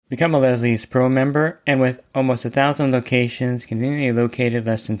Become a Leslie's Pro member, and with almost 1,000 locations conveniently located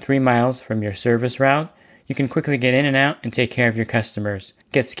less than 3 miles from your service route, you can quickly get in and out and take care of your customers.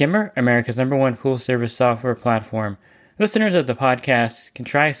 Get Skimmer, America's #1 pool service software platform. Listeners of the podcast can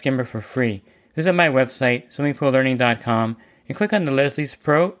try Skimmer for free. Visit my website, swimmingpoollearning.com, and click on the Leslie's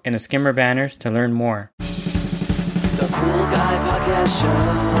Pro and the Skimmer banners to learn more. The Pool Guy Podcast Show.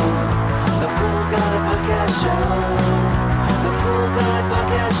 The Pool Guy Podcast Show. The Pool Guy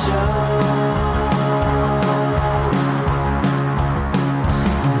Podcast Show.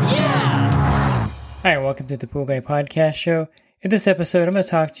 Yeah! Hi, welcome to the Pool Guy Podcast Show. In this episode, I'm going to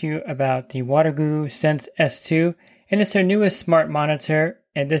talk to you about the WaterGuru Sense S2, and it's their newest smart monitor,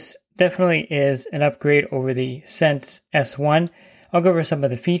 and this definitely is an upgrade over the Sense S1. I'll go over some of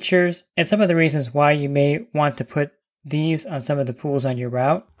the features and some of the reasons why you may want to put these on some of the pools on your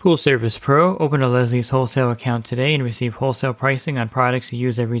route. Pool Service Pro. Open a Leslie's wholesale account today and receive wholesale pricing on products you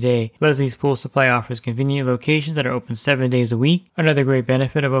use every day. Leslie's Pool Supply offers convenient locations that are open 7 days a week. Another great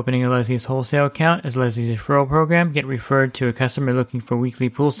benefit of opening a Leslie's wholesale account is Leslie's referral program. Get referred to a customer looking for weekly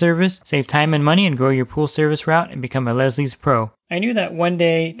pool service. Save time and money and grow your pool service route and become a Leslie's Pro. I knew that one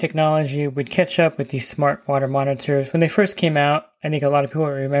day technology would catch up with these smart water monitors. When they first came out, I think a lot of people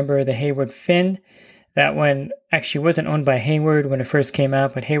remember the Hayward Fin. That one actually wasn't owned by Hayward when it first came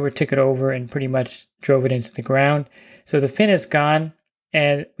out, but Hayward took it over and pretty much drove it into the ground. So the Fin is gone,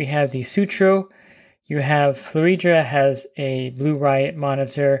 and we have the Sutro. You have Floridra has a Blue Riot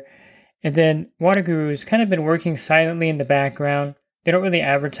monitor, and then WaterGuru's kind of been working silently in the background. They don't really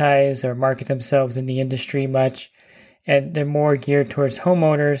advertise or market themselves in the industry much, and they're more geared towards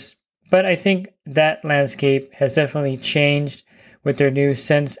homeowners. But I think that landscape has definitely changed with their new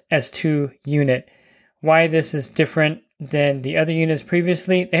Sense S2 unit. Why this is different than the other units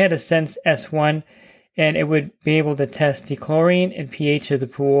previously, they had a Sense S1, and it would be able to test the chlorine and pH of the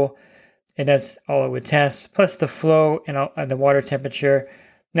pool, and that's all it would test, plus the flow and the water temperature.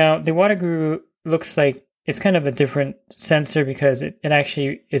 Now, the WaterGuru looks like it's kind of a different sensor because it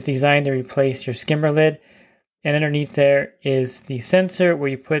actually is designed to replace your skimmer lid, and underneath there is the sensor where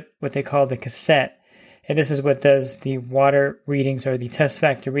you put what they call the cassette, and this is what does the water readings or the test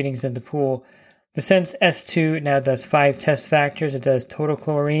factor readings in the pool. The Sense S2 now does 5 test factors. It does total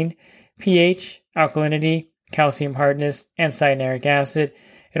chlorine, pH, alkalinity, calcium hardness, and cyanuric acid.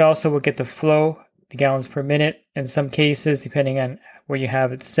 It also will get the flow, the gallons per minute, in some cases, depending on where you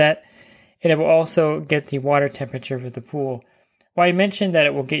have it set. And it will also get the water temperature for the pool. While I mentioned that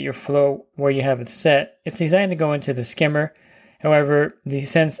it will get your flow where you have it set, it's designed to go into the skimmer. However, the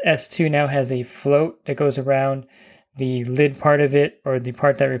Sense S2 now has a float that goes around the lid part of it, or the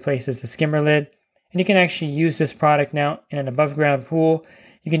part that replaces the skimmer lid. And you can actually use this product now in an above ground pool.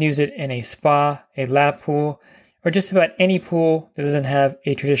 You can use it in a spa, a lap pool, or just about any pool that doesn't have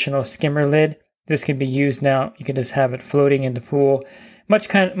a traditional skimmer lid. This can be used now. You can just have it floating in the pool,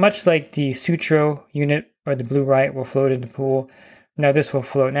 much like the Sutro unit or the Blue Riot will float in the pool. Now this will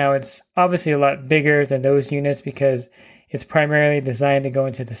float. Now it's obviously a lot bigger than those units because it's primarily designed to go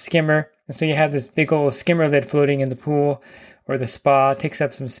into the skimmer. And so you have this big old skimmer lid floating in the pool, or the spa takes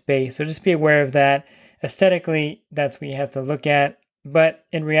up some space. So just be aware of that. Aesthetically, that's what you have to look at. But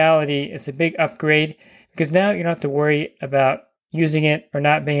in reality, it's a big upgrade because now you don't have to worry about using it or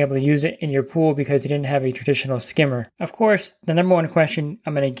not being able to use it in your pool because you didn't have a traditional skimmer. Of course, the number one question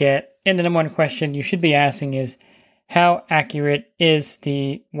I'm going to get, and the number one question you should be asking is, how accurate is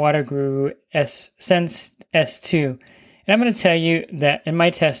the WaterGuru Sense S2? And I'm going to tell you that in my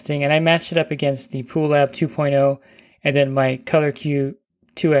testing, and I matched it up against the Pool Lab 2.0 and then my ColorQ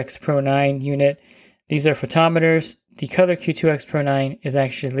 2X Pro 9 unit. These are photometers. The ColorQ 2X Pro 9 is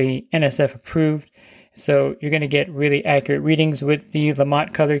actually NSF approved, so you're going to get really accurate readings with the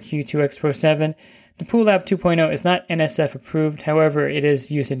Lamont ColorQ 2X Pro 7. The Pool Lab 2.0 is not NSF approved, however, it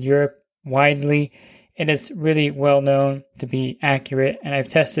is used in Europe widely, and it's really well known to be accurate, and I've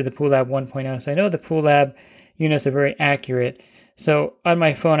tested the Pool Lab 1.0, so I know the Pool Lab units are very accurate. So on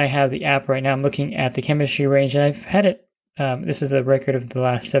my phone, I have the app right now. I'm looking at the chemistry range, and I've had it. This is a record of the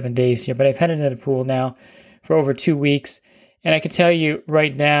last 7 days here, but I've had it in the pool now for over 2 weeks. And I can tell you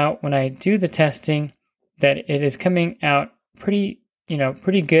right now, when I do the testing, that it is coming out pretty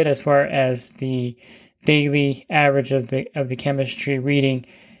good as far as the daily average of the chemistry reading.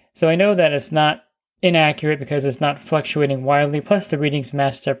 So I know that it's not inaccurate because it's not fluctuating wildly. Plus, the readings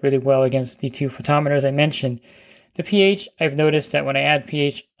matched up really well against the 2 photometers I mentioned. The pH, I've noticed that when I add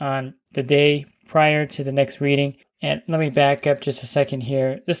pH on the day prior to the next reading, and let me back up just a second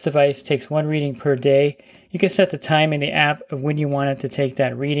here. This device takes 1 reading per day. You can set the time in the app of when you want it to take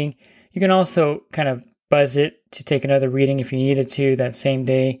that reading. You can also kind of buzz it to take another reading if you needed to that same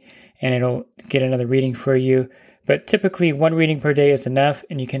day, and it'll get another reading for you. But typically 1 reading per day is enough,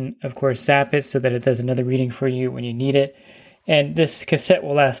 and you can, of course, zap it so that it does another reading for you when you need it. And this cassette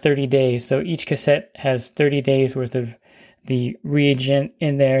will last 30 days. So each cassette has 30 days worth of the reagent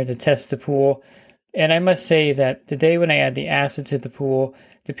in there to test the pool. And I must say that the day when I add the acid to the pool,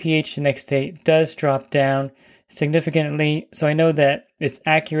 the pH the next day does drop down significantly. So I know that it's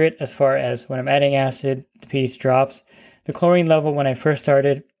accurate as far as when I'm adding acid, the pH drops. The chlorine level when I first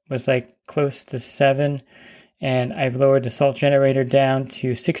started was like close to 7. And I've lowered the salt generator down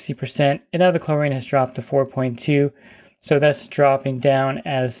to 60%. And now the chlorine has dropped to 4.2. So that's dropping down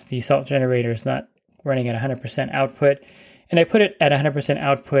as the salt generator is not running at 100% output. And I put it at 100%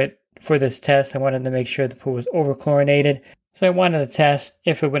 output for this test. I wanted to make sure the pool was overchlorinated. So I wanted to test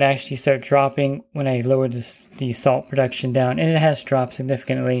if it would actually start dropping when I lowered the salt production down. And it has dropped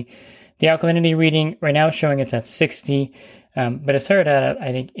significantly. The alkalinity reading right now is showing it's at 60. But it started out at,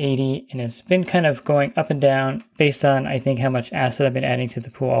 I think, 80, and it's been kind of going up and down based on, I think, how much acid I've been adding to the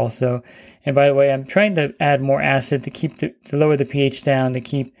pool also. And by the way, I'm trying to add more acid to lower the pH down, to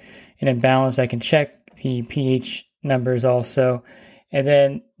keep it in balance. I can check the pH numbers also. And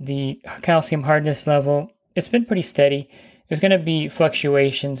then the calcium hardness level, it's been pretty steady. There's going to be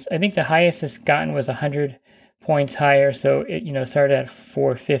fluctuations. I think the highest it's gotten was 100 points higher. So it, started at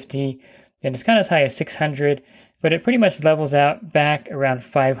 450, and it's gone as high as 600. But it pretty much levels out back around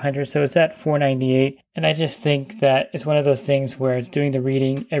 500, so it's at 498. And I just think that it's one of those things where it's doing the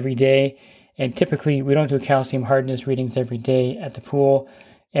reading every day, and typically we don't do calcium hardness readings every day at the pool.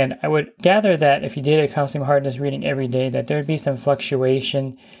 And I would gather that if you did a calcium hardness reading every day, that there would be some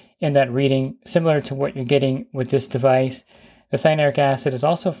fluctuation in that reading, similar to what you're getting with this device. The cyanuric acid is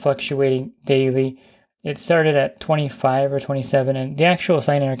also fluctuating daily. It started at 25 or 27, and the actual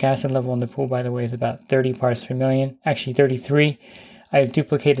cyanuric acid level in the pool, by the way, is about 30 parts per million, actually 33. I've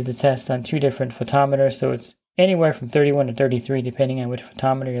duplicated the test on 2 different photometers, so it's anywhere from 31 to 33, depending on which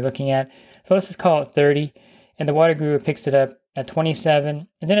photometer you're looking at. So let's just call it 30, and the WaterGuru picks it up at 27,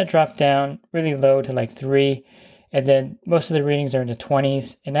 and then it dropped down really low to like 3, and then most of the readings are in the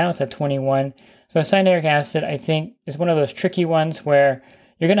 20s, and now it's at 21. So cyanuric acid, I think, is one of those tricky ones where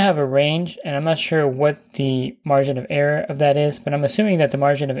you're going to have a range, and I'm not sure what the margin of error of that is, but I'm assuming that the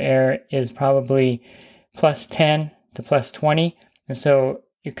margin of error is probably plus 10 to plus 20. And so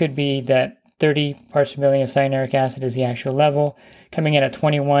it could be that 30 parts per million of cyanuric acid is the actual level. Coming in at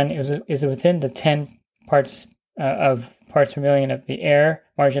 21 is within the 10 parts per million of the error,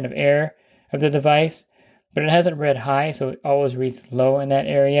 margin of error of the device, but it hasn't read high, so it always reads low in that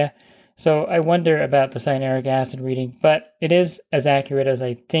area. So I wonder about the cyanuric acid reading, but it is as accurate as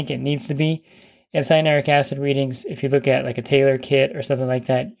I think it needs to be. And cyanuric acid readings, if you look at like a Taylor kit or something like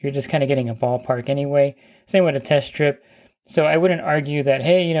that, you're just kind of getting a ballpark anyway. Same with a test strip. So I wouldn't argue that,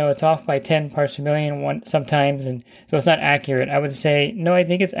 hey, it's off by 10 parts per million sometimes, and so it's not accurate. I would say, no, I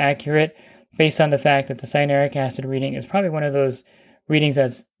think it's accurate based on the fact that the cyanuric acid reading is probably one of those readings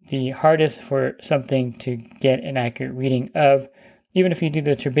that's the hardest for something to get an accurate reading of. Even if you do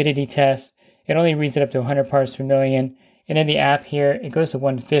the turbidity test, it only reads it up to 100 parts per million. And in the app here, it goes to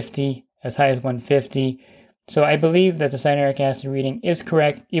 150, as high as 150. So I believe that the cyanuric acid reading is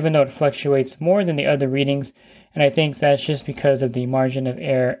correct, even though it fluctuates more than the other readings. And I think that's just because of the margin of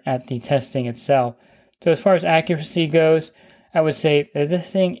error at the testing itself. So as far as accuracy goes, I would say that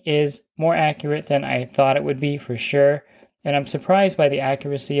this thing is more accurate than I thought it would be for sure. And I'm surprised by the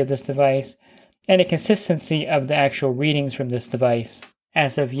accuracy of this device and the consistency of the actual readings from this device.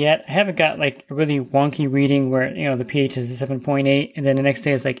 As of yet, I haven't got like a really wonky reading where, the pH is 7.8 and then the next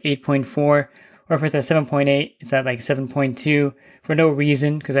day it's like 8.4, or if it's at 7.8, it's at like 7.2 for no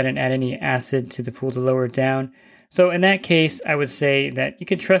reason because I didn't add any acid to the pool to lower it down. So in that case, I would say that you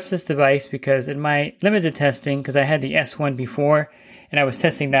can trust this device because in my limited testing, because I had the S1 before and I was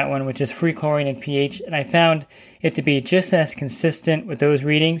testing that one, which is free chlorine and pH, and I found it to be just as consistent with those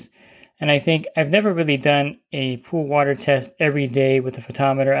readings. And I think I've never really done a pool water test every day with a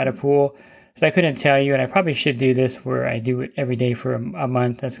photometer at a pool. So I couldn't tell you, and I probably should do this where I do it every day for a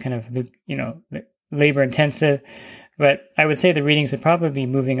month. That's kind of, labor intensive. But I would say the readings would probably be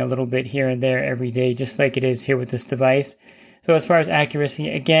moving a little bit here and there every day, just like it is here with this device. So as far as accuracy,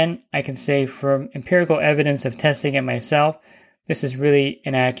 again, I can say from empirical evidence of testing it myself, this is really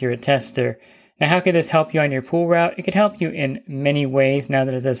an accurate tester. Now, how could this help you on your pool route? It could help you in many ways now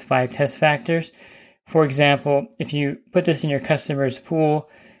that it does 5 test factors. For example, if you put this in your customer's pool,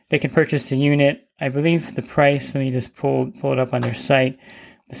 they can purchase the unit. I believe the price, let me just pull it up on their site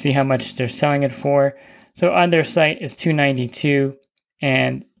to see how much they're selling it for. So on their site is $292,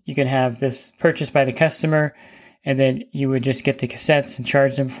 and you can have this purchased by the customer, and then you would just get the cassettes and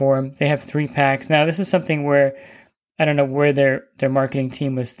charge them for them. They have 3 packs. Now, this is something where I don't know where their marketing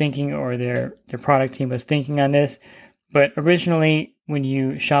team was thinking or their product team was thinking on this, but originally when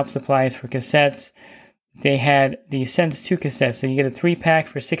you shop supplies for cassettes, they had the Sense 2 cassettes. So you get a 3-pack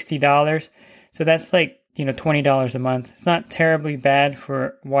for $60. So that's like, $20 a month. It's not terribly bad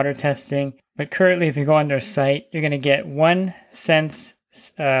for water testing, but currently if you go on their site, you're going to get 1 Sense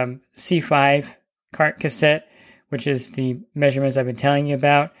C5 cart cassette, which is the measurements I've been telling you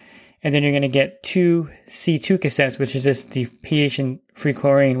about. And then you're going to get 2 C2 cassettes, which is just the pH and free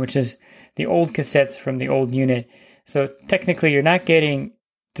chlorine, which is the old cassettes from the old unit. So technically you're not getting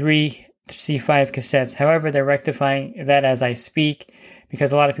 3 C5 cassettes. However, they're rectifying that as I speak,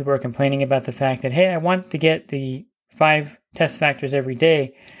 because a lot of people are complaining about the fact that, hey, I want to get the 5 test factors every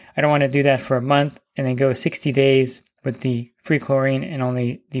day. I don't want to do that for a month and then go 60 days with the free chlorine and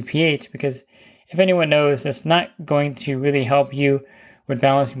only the pH, because if anyone knows, that's not going to really help you with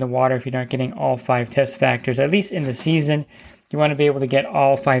balancing the water if you're not getting all 5 test factors. At least in the season, you want to be able to get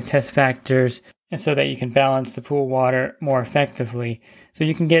all 5 test factors, and so that you can balance the pool water more effectively. So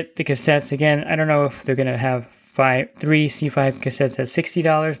you can get the cassettes. Again, I don't know if they're going to have 3 C5 cassettes at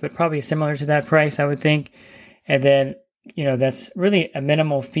 $60, but probably similar to that price, I would think. And then, that's really a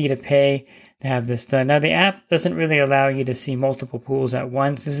minimal fee to pay to have this done. Now, the app doesn't really allow you to see multiple pools at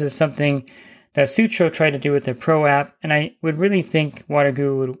once. This is something that Sutro tried to do with their Pro app, and I would really think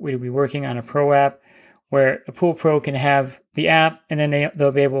WaterGuru would be working on a Pro app where a Pool Pro can have the app, and then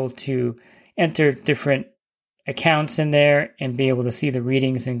they'll be able to enter different accounts in there and be able to see the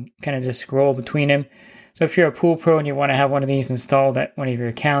readings and kind of just scroll between them. So if you're a Pool Pro and you want to have one of these installed at one of your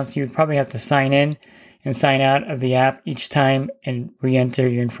accounts, you would probably have to sign in and sign out of the app each time and re-enter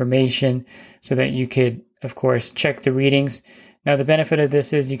your information so that you could, of course, check the readings. Now, the benefit of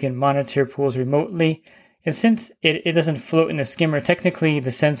this is you can monitor pools remotely. And since it doesn't float in the skimmer, technically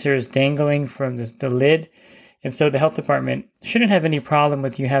the sensor is dangling from the lid. And so the health department shouldn't have any problem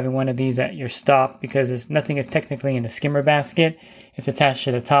with you having one of these at your stop, because nothing is technically in the skimmer basket. It's attached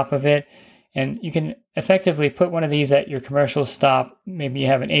to the top of it. And you can effectively put one of these at your commercial stop. Maybe you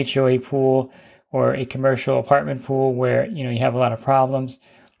have an HOA pool or a commercial apartment pool where you have a lot of problems.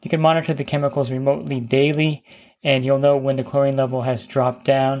 You can monitor the chemicals remotely daily, and you'll know when the chlorine level has dropped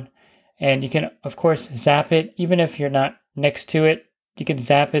down. And you can, of course, zap it. Even if you're not next to it, you can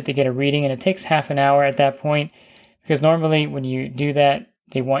zap it to get a reading, and it takes half an hour at that point, because normally when you do that,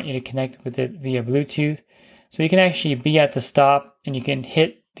 they want you to connect with it via Bluetooth. So you can actually be at the stop and you can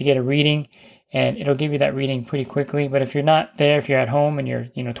hit to get a reading, and it'll give you that reading pretty quickly. But if you're not there, if you're at home and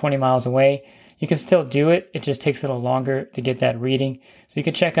you're 20 miles away, you can still do it. It just takes a little longer to get that reading. So you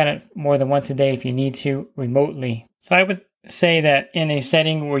can check on it more than once a day if you need to remotely. So I would say that in a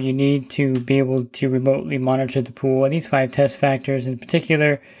setting where you need to be able to remotely monitor the pool, and these 5 test factors in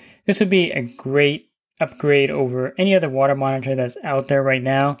particular, this would be a great upgrade over any other water monitor that's out there right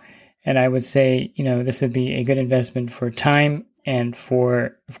now. And I would say, this would be a good investment for time and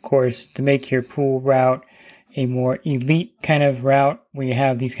for, of course, to make your pool route a more elite kind of route where you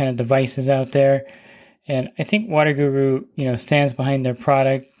have these kind of devices out there. And I think WaterGuru, stands behind their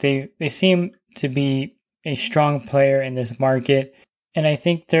product. They seem to be a strong player in this market. And I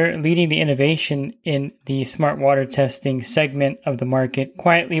think they're leading the innovation in the smart water testing segment of the market.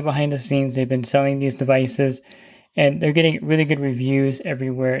 Quietly behind the scenes, they've been selling these devices, and they're getting really good reviews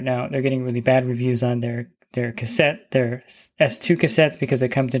everywhere. Now, they're getting really bad reviews on their cassette, their S2 cassettes, because they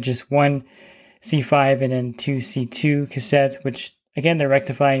come to just 1 C5 and then 2 C2 cassettes, which, again, they're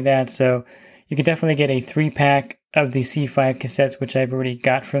rectifying that. So you can definitely get a 3-pack of the C5 cassettes, which I've already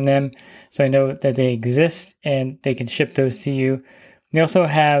got from them. So I know that they exist and they can ship those to you. They also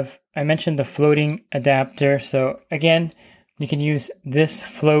have, I mentioned the floating adapter. So again, you can use this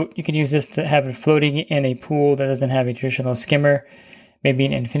float. You can use this to have it floating in a pool that doesn't have a traditional skimmer, maybe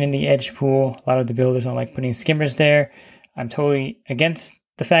an infinity edge pool. A lot of the builders don't like putting skimmers there. I'm totally against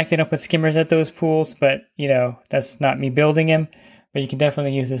the fact they don't put skimmers at those pools, but that's not me building them. But you can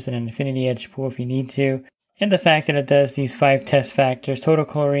definitely use this in an infinity edge pool if you need to. And the fact that it does these 5 test factors: total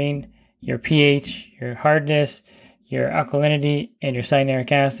chlorine, your pH, your hardness, your alkalinity, and your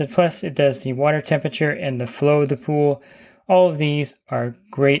cyanuric acid. Plus, it does the water temperature and the flow of the pool. All of these are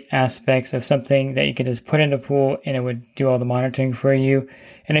great aspects of something that you can just put in the pool and it would do all the monitoring for you.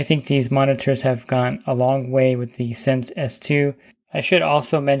 And I think these monitors have gone a long way with the Sense S2. I should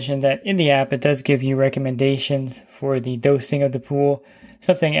also mention that in the app, it does give you recommendations for the dosing of the pool.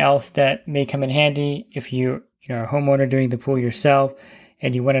 Something else that may come in handy if you're a homeowner doing the pool yourself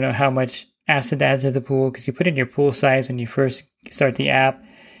and you want to know how much acid to add to the pool, because you put in your pool size when you first start the app,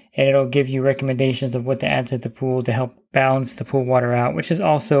 and it'll give you recommendations of what to add to the pool to help balance the pool water out, which is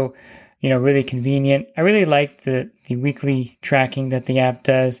also, really convenient. I really like the weekly tracking that the app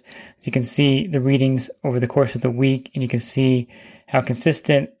does. So you can see the readings over the course of the week, and you can see how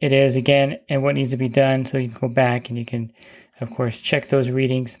consistent it is again and what needs to be done. So you can go back and you can, of course, check those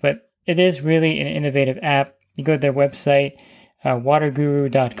readings. But it is really an innovative app. You go to their website,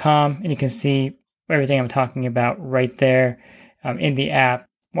 waterguru.com, and you can see everything I'm talking about right there in the app.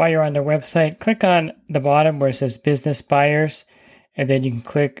 While you're on their website, click on the bottom where it says business buyers, and then you can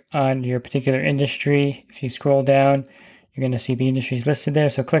click on your particular industry. If you scroll down, you're going to see the industries listed there.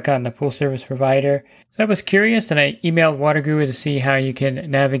 So click on the pool service provider. So I was curious and I emailed WaterGuru to see how you can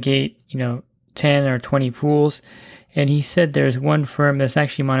navigate, 10 or 20 pools. And he said there's one firm that's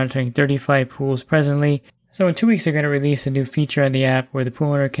actually monitoring 35 pools presently. So in 2 weeks, they're going to release a new feature on the app where the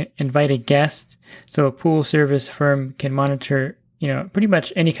pool owner can invite a guest. So a pool service firm can monitor, pretty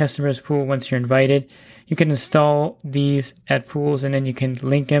much any customer's pool once you're invited. You can install these at pools and then you can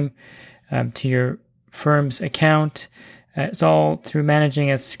link them to your firm's account. It's all through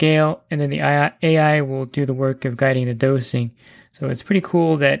managing at scale, and then the AI will do the work of guiding the dosing. So it's pretty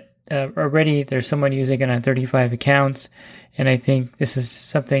cool that already there's someone using it on 35 accounts, and I think this is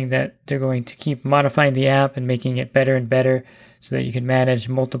something that they're going to keep modifying the app and making it better and better so that you can manage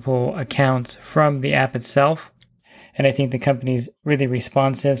multiple accounts from the app itself. And I think the company's really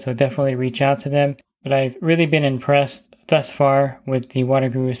responsive, so definitely reach out to them. But I've really been impressed thus far with the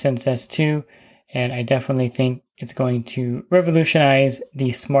WaterGuru Sense S2, and I definitely think it's going to revolutionize the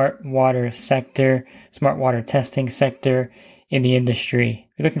smart water sector, smart water testing sector in the industry.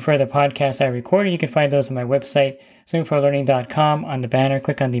 If you're looking for other podcasts I recorded, you can find those on my website, swimmingpoollearning.com. On the banner,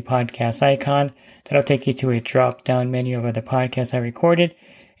 click on the podcast icon. That'll take you to a drop-down menu of other podcasts I recorded.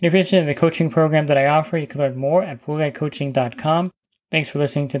 And if you're interested in the coaching program that I offer, you can learn more at poolguidecoaching.com. Thanks for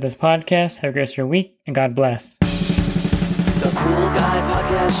listening to this podcast. Have a great rest of your week, and God bless. The Pool Guy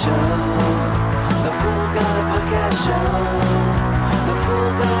Podcast Show. The Pool Guy Podcast Show. The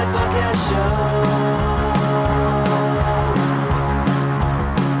Pool Guy Podcast Show.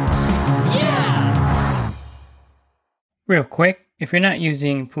 Yeah! Real quick, if you're not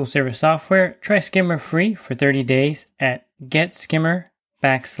using pool service software, try Skimmer free for 30 days at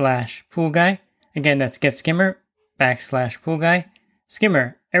getskimmer.com/poolguy. Again, that's getskimmer.com/poolguy.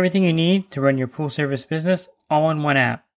 Skimmer, everything you need to run your pool service business all in one app.